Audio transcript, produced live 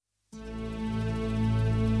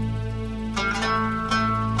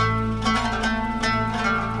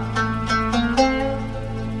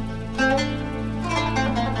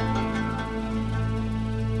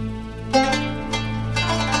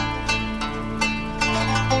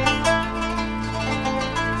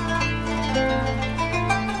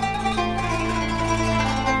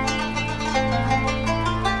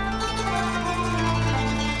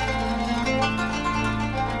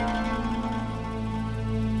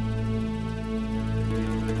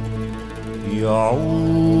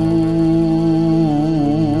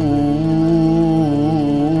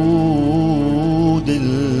يعود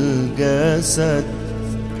الجسد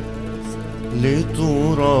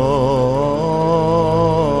لتراب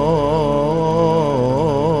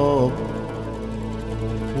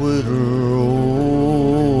والروح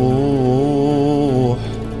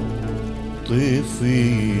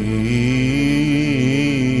تفيد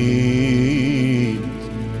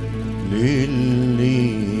للي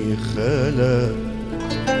خلق.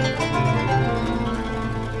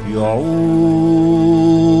 يعود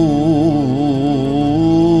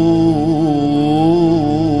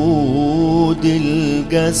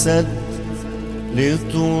الجسد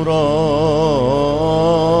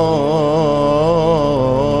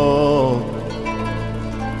لتراب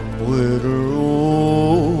والروح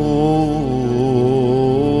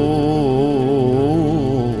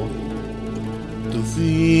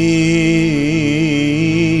تفيد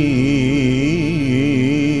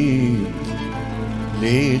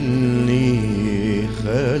للي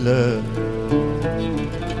خلق.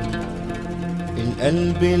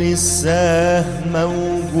 القلب لسه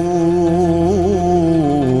موجوع،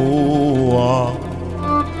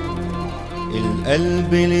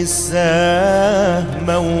 القلب لسه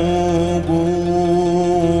موجوع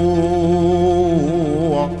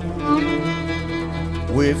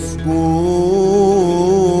وفي جوع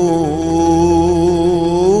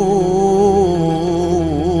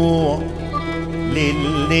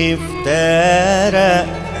للي افترق.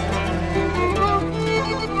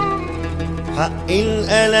 حق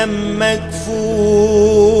الألم مكفول،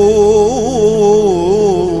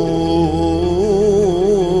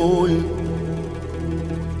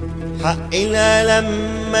 حق الألم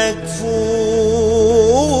مكفول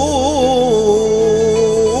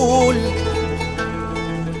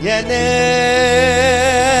يا ناس.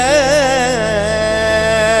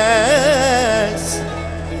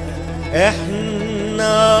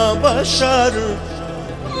 احنا بشر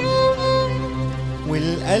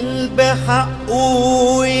والقلب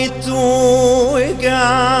حقه يتوجع،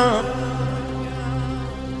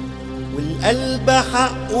 والقلب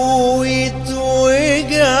حقه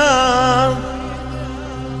يتوجع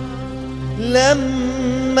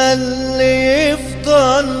لما اللي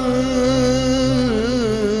يفضل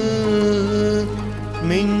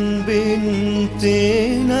من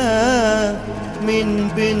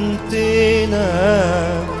بنتنا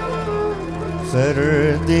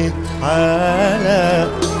فردة حالة.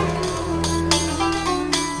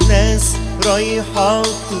 ناس رايحة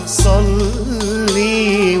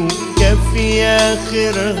تصلي وكفي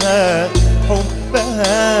آخرها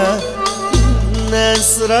حبها، ناس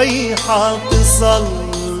رايحة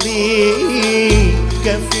تصلي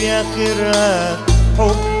كفي آخرها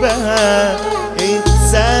حبها.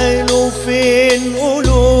 اتسألوا فين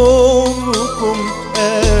قلوبكم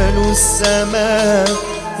قالوا السماء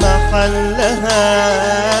محلها،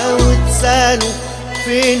 واتسألوا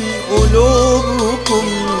فين قلوبكم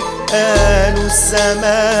قالوا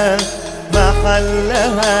السماء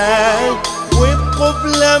محلها.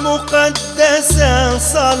 وبقبلة مقدسة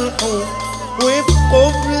صلحوا،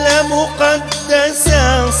 وبقبلة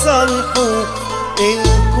مقدسة صلحوا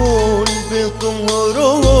الكون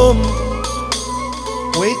بطهرهم.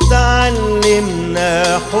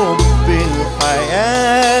 وتعلمنا حب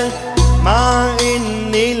الحياة مع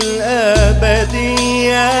إن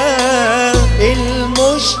الأبدية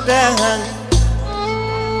المشتهى.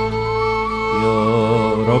 يا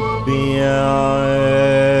ربي يا عالي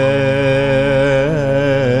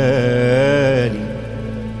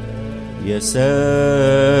يا ساكن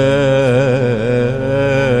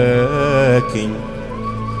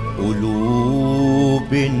قلوب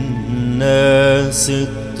الناس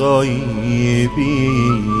الطيبين.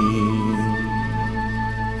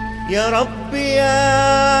 يا رب يا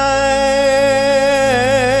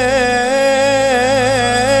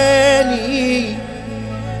عالي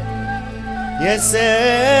يا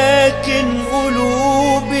ساكن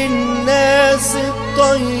قلوب الناس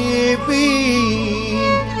الطيبين،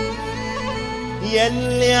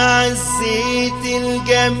 ياللي عزيت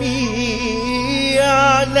الجميع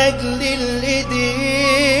لاجل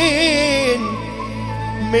الايدين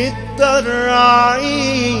متضرعين.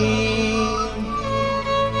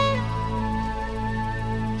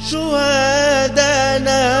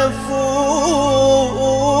 شهدانا فوق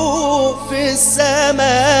في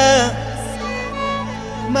السماء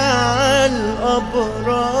مع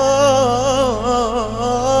الأبرار.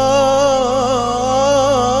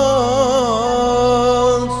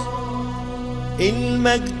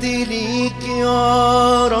 المجد ليك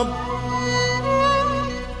يا رب،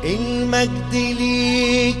 المجد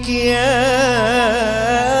ليك يا